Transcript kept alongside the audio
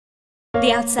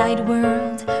The outside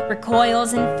world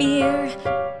recoils in fear,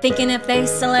 thinking if they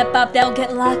slip up, they'll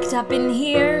get locked up in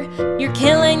here. You're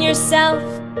killing yourself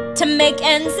to make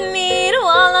ends meet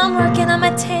while I'm working on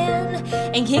my tan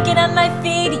and kicking up my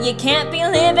feet. You can't be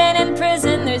living in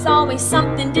prison, there's always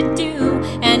something to do.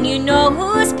 And you know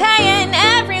who's paying?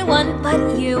 Everyone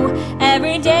but you.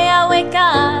 Every day I wake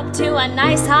up to a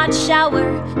nice hot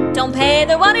shower. Don't pay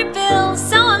their water bills,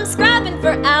 so I'm scrubbing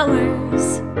for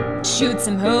hours. Shoot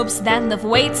some hoops, then lift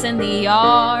weights in the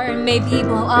yard. Maybe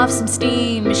blow off some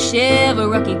steam, shiv a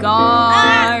rookie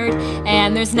guard.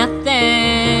 And there's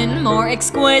nothing more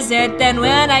exquisite than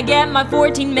when I get my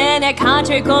 14-minute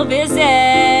conjugal visit.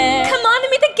 Come on and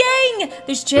meet the gang!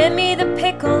 There's Jimmy the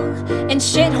Pickle and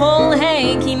Shithole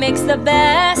Hank. He makes the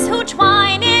best hooch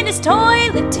wine in his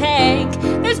toilet tank.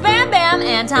 There's Bam Bam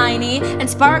and Tiny and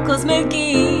Sparkles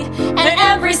McGee, and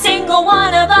every single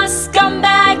one of us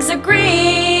scumbags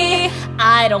agree.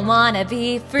 I don't wanna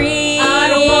be free. I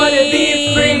don't wanna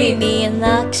be free. Leave me in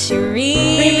luxury.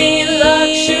 Leave me in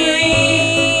luxury.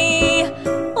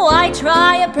 Why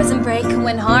try a prison break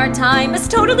when hard time is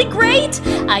totally great?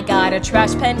 I got a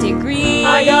trash pen degree.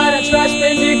 I got a trash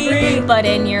pen degree. But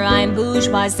in your I'm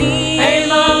bourgeoisie. Hey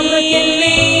mom, look at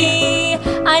me.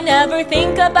 I never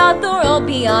think about the world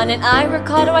beyond it. I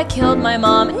recall I killed my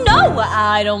mom. No,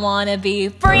 I don't wanna be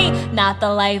free. Not the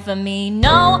life of me.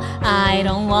 No, I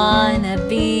don't wanna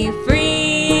be free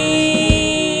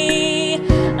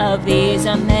of these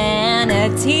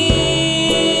amenities.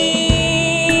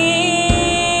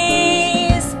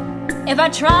 If I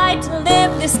tried to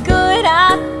live this good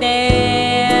out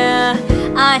there,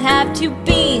 I'd have to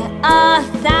be a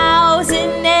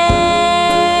thousandaire.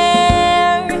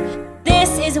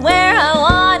 This is where I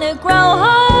wanna grow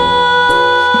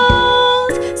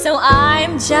old, so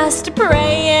I'm just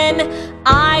praying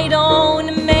I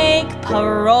don't make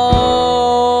parole,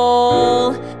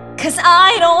 'cause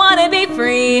I don't wanna be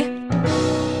free.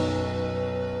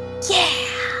 Yeah!